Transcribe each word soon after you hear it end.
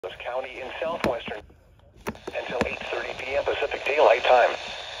County in Southwestern until 8:30 p.m. Pacific Daylight Time.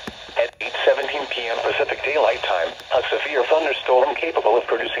 At 8:17 p.m. Pacific Daylight Time, a severe thunderstorm capable of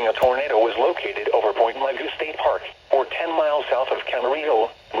producing a tornado was located over Point Mugu State Park, or 10 miles south of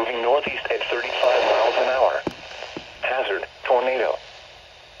Camarillo, moving northeast at 35 miles an hour. Hazard, tornado.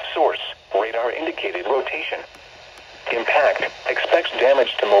 Source, radar indicated rotation. Impact, expects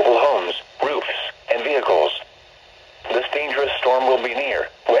damage to mobile homes, roofs, and vehicles. This dangerous storm will be near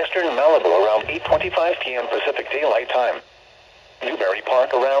western Malibu around 8:25 p.m. Pacific Daylight Time. Newbury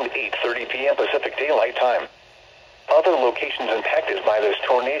Park around 8:30 p.m. Pacific Daylight Time. Other locations impacted by this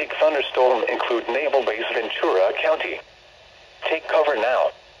tornadic thunderstorm include Naval Base, Ventura County. Take cover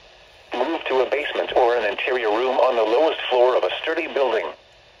now. Move to a basement or an interior room on the lowest floor of a sturdy building.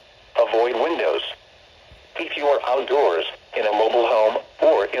 Avoid windows. If you are outdoors, in a mobile home,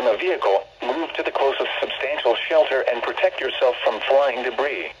 or in a vehicle, move to the closest substantial shelter and protect yourself from flying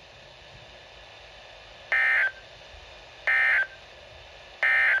debris.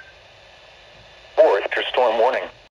 Or storm warning.